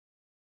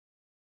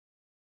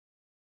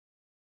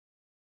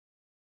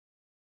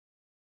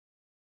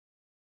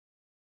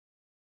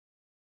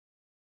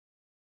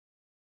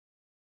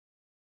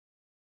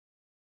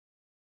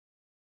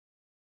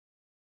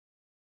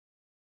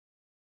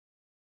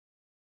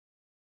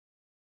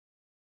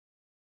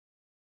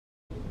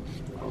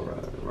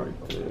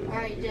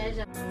Alright,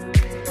 Judge.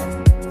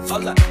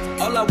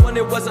 All I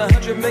wanted was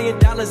 $100 million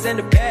in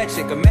the bag,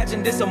 chick.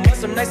 Imagine this a month,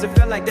 some nights it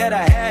felt like that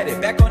I had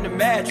it. Back on the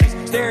mattress,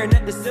 staring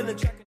at the ceiling.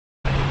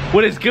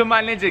 What is good,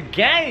 my ninja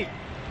gang?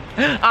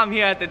 I'm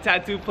here at the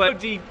tattoo place.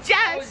 OG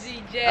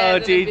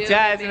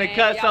Jazz in the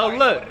cut. So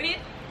look,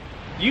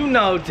 you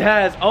know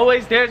Jazz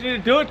always dares me to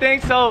do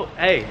things. So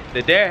hey,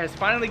 the dare has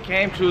finally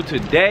came true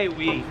today.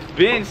 We've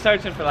been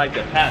searching for like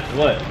the past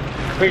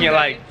freaking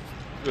like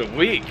a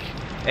week.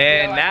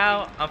 And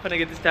now I'm finna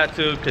get this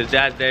tattoo because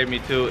Jazz dared me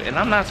to, and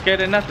I'm not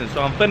scared of nothing.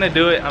 So I'm finna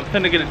do it. I'm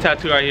finna get a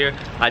tattoo right here.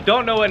 I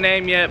don't know what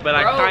name yet, but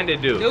I kinda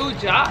do. Dude,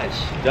 Josh.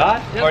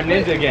 Josh or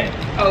Ninja Gang?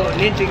 Oh,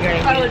 Ninja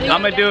Gang.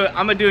 I'm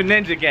gonna do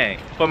Ninja Gang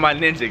for my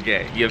Ninja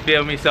Gang. You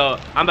feel me? So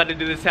I'm about to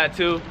do this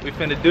tattoo. We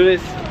finna do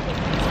this.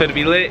 It's finna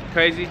be lit,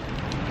 crazy.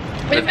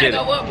 Let's get it. Go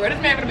up, bro. This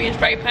man finna be in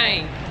straight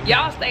pain.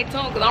 Y'all stay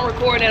tuned because I'm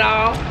recording it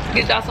all.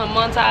 Get y'all some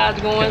montage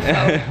going.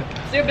 So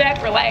sit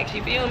back, relax.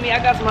 You feel me? I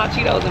got some hot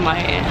Cheetos in my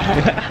hand.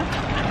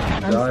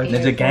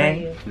 Ninja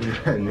Gang. We're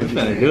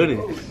finna do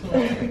this.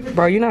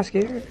 Bro, you not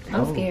scared?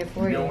 I'm scared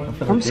for you.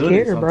 I'm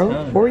scared,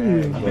 bro. For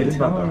you. Been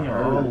telling you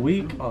all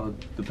week,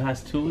 the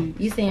past 2 weeks.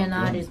 You saying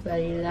all this,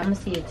 buddy? I'm gonna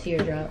see a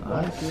teardrop.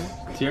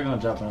 Tear gonna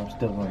drop, and I'm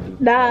still gonna do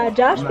it. Nah,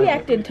 Josh be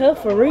acting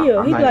tough for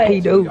real. He like, He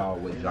do.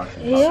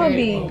 he'll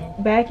be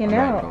backing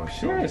out.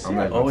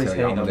 Always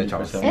hating on me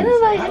for some And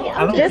reason. it's like, hey,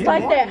 I'm Just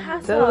like that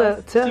hot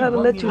sauce. Tell her to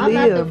let you I'm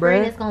not the live, friend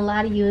bro. that's gonna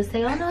lie to you and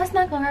say, oh no, it's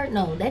not gonna hurt.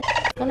 No, that's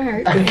gonna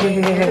hurt.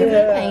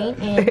 Pain,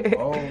 and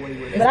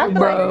But I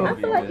Bro.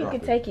 feel like you can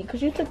take it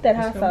because you took that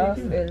hot sauce.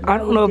 I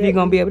don't know if you're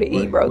gonna be able to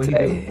eat, bro,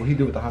 today. What he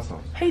do with the hot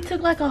sauce? He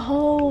took like a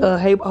whole. A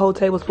whole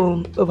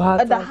tablespoon of hot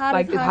sauce. The hottest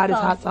Like the hot hottest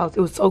sauce. hot sauce.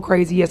 It was so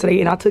crazy yesterday,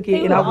 and I took it,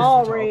 It and I was was.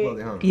 all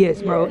red.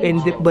 Yes, bro.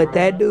 And but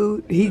that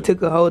dude, he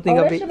took a whole thing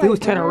Oh, of that it. shit He was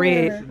like turning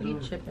red. you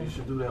tripping. You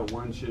should do that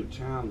one chip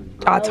challenge.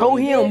 I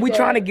told him we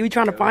trying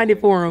to find it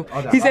for him.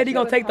 He said he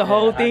gonna take the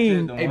whole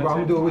thing. Hey, bro, I'm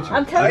gonna do it with you.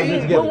 I'm telling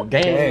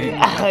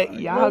you.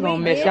 Y'all gonna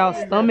mess y'all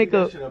stomach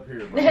up.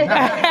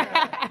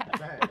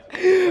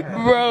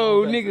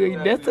 Bro,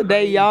 nigga, that's the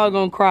day y'all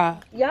gonna cry.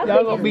 Y'all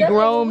gonna be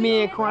grown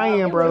men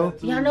crying, bro.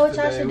 Y'all know what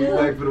y'all should do?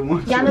 Y'all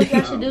know what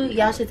y'all should do?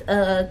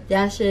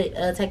 Y'all should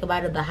take a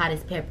bite of the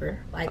hottest pepper.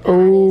 Like the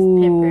hottest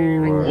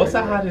pepper. Like What's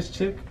the hottest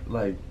chip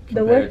like The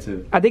compared what?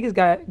 to? I think it's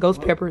got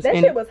ghost peppers That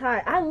in shit it. was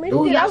hot. I Ooh, lifted it.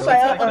 I y'all was should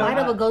like, take a bite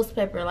of a ghost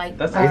pepper like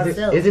That's by how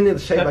itself. Isn't it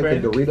shaped like the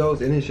Pepper.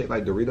 Doritos? Isn't it shaped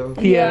like Doritos?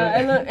 Yeah.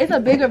 and look, it's a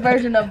bigger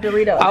version of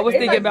Doritos. I was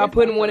thinking about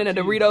putting one in a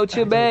Dorito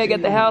chip bag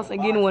at the house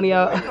and getting one of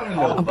y'all.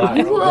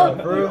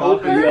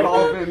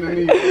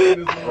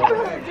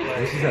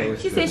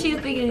 She said she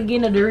was thinking of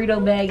getting a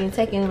Dorito bag and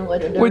taking a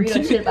With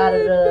Dorito chip out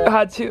of the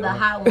hot chip. the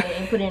hot one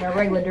and put it in a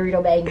regular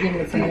Dorito bag and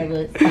giving it to one of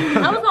us.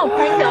 I was gonna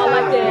prank y'all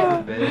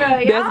like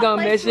that. That's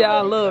gonna mess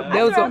y'all up.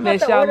 That was gonna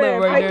mess y'all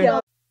up right there.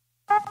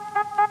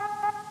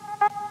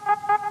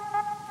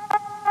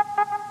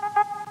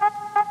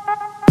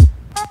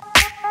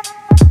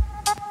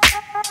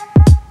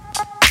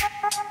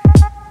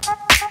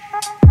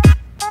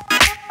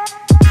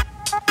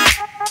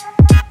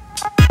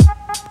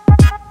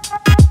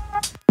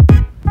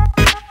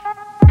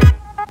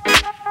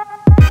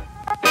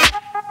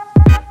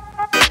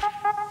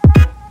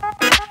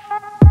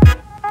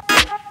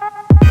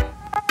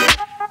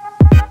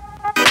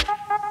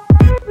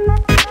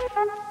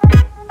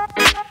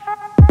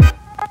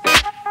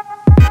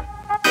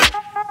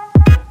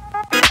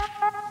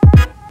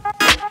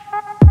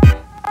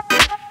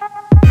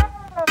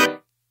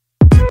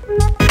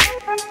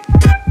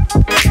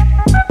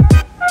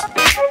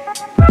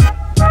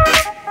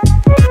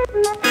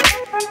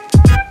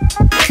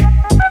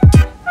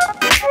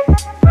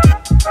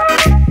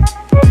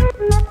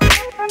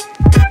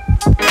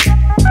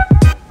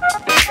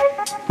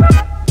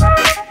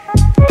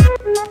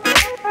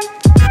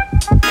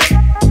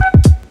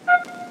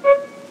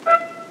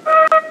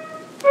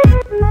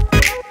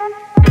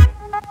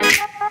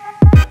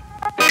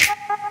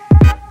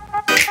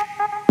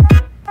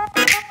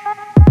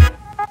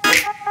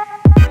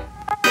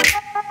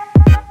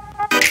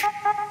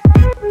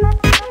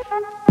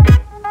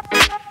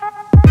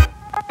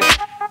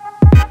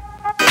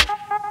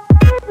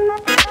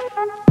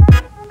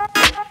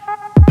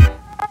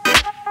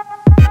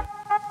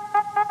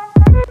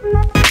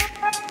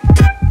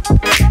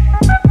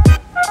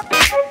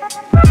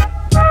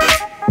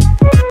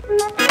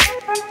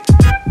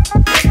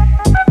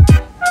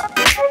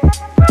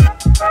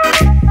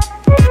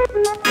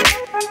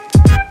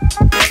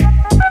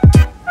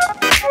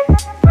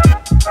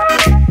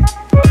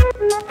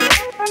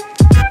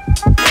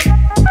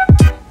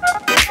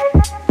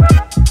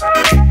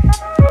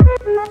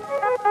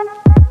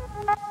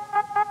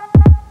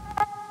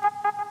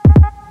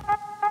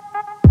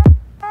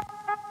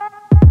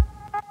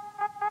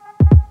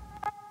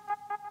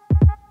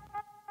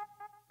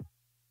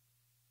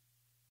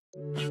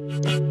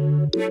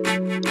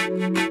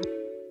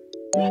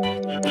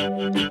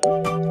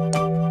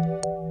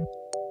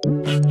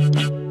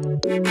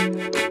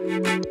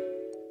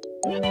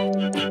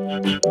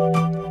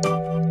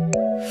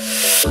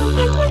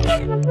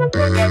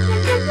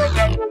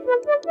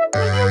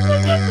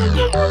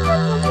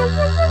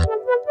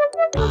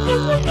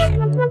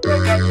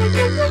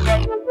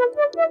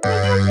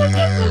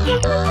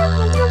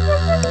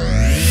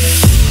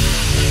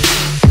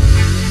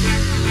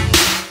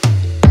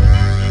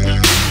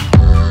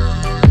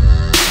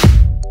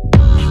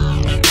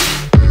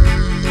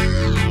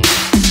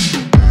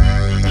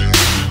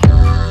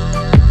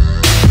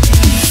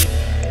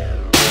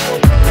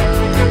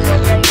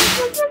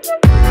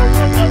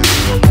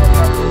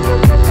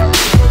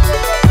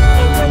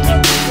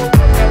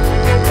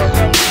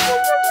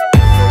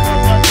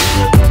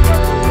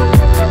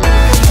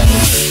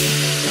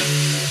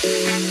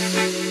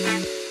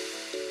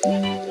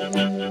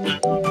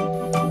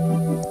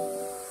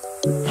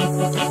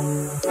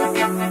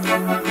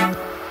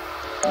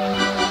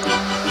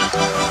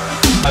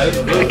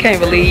 I can't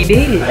believe he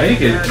did it. Hey, you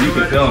can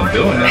feel him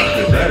doing that.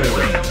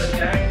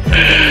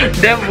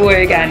 That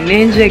boy got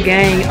Ninja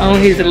Gang on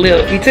his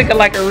lip. He took it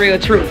like a real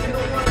truth.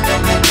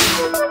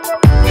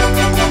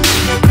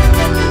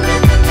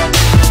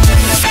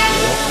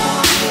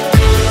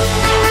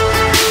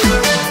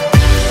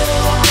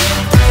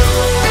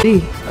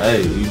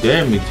 Hey, you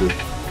dared me to.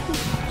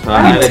 So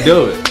I had to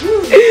do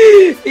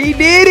it. He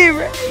did it,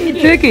 bro. He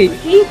took it.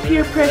 He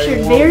peer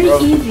pressured very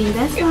easy.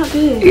 That's not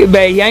good. Yeah,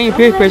 babe, I ain't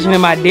peer pressuring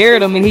him. I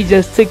dared him and he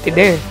just took the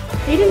dare.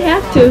 He didn't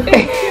have to.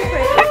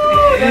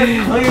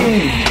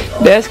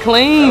 That's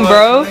clean,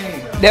 bro.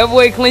 That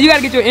boy clean. You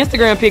gotta get your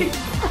Instagram pic.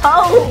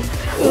 Oh,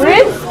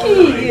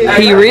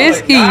 risky. He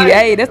risky.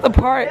 Hey, that's the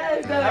part.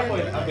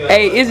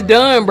 Hey, it's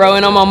done, bro.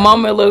 And on my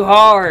mama, it look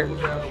hard.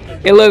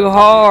 It look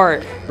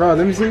hard. Bro,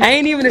 let me see. I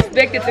ain't even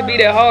expect it to be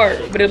that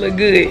hard, but it look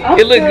good.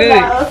 It look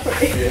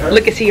good.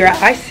 Look at here.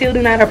 I still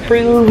do not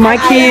approve. My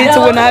kids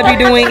will not be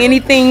doing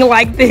anything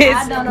like this.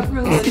 I don't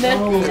approve of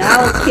nothing. I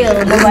don't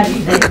kill nobody.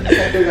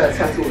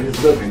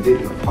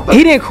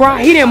 He didn't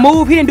cry. He didn't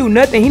move. He didn't do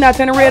nothing. He not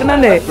turning red or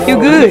none of that. You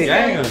good.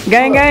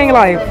 Gang, gang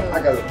life.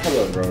 I got a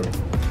pillow, bro.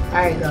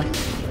 Alright, go.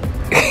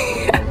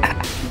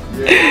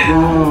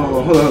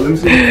 Oh, hold on, let me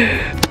see.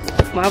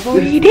 My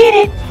boy, he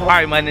did it.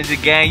 Alright, my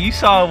ninja gang, you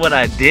saw what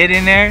I did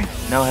in there?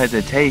 No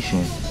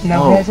hesitation.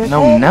 No hesitation.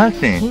 No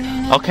nothing.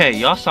 Okay,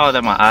 y'all saw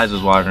that my eyes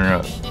was watering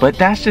up. But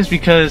that's just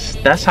because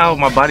that's how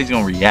my body's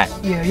gonna react.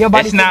 Yeah, your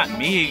body. It's not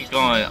me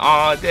going,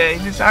 oh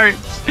dang, this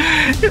hurts.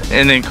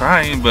 And then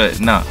crying, but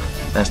no.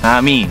 That's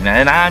not me.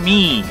 That's not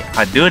me.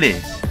 I do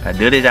this. I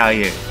do this out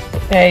here.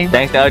 Hey,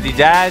 Thanks to OG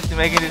Jazz for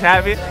making this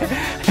happen.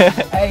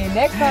 hey,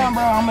 next time,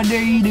 bro, I'm gonna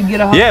dare you to get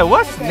a whole. Yeah,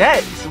 what's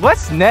next?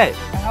 What's next?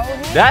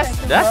 That's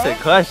the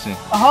question.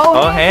 A whole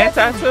Oh, hand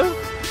tattoo?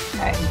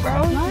 Hey,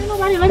 bro.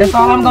 That's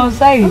all I'm gonna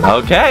say.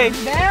 Okay.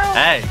 Down.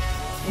 Hey,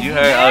 you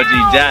heard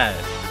OG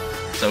Jazz.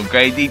 Some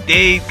crazy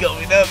things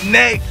coming up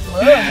next.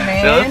 Look,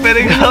 man. So it's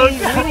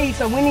finna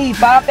go. we need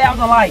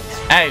 5,000 likes.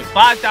 Hey,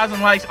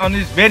 5,000 likes on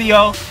this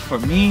video for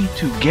me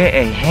to get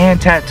a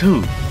hand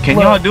tattoo. Can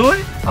Look. y'all do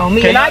it? On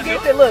me. Can And I y'all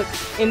get do to look.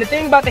 And the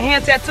thing about the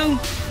hand tattoo,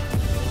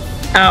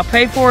 I'll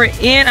pay for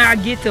it and I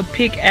get to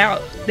pick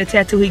out the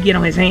tattoo he get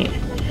on his hand.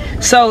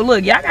 So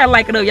look, y'all gotta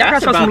like it up. Y'all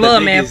gotta show some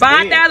love, man.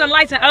 5,000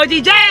 likes and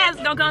OG Jazz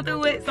gonna come through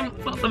with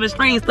some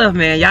extreme stuff,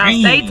 man. Y'all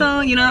stay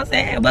tuned, you know what I'm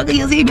saying? Buckle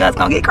your seatbelts,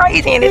 gonna get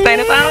crazy and this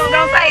ain't the time I'm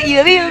gonna say,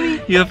 you feel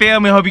me? You feel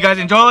me? Hope you guys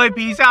enjoyed.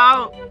 Peace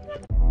out.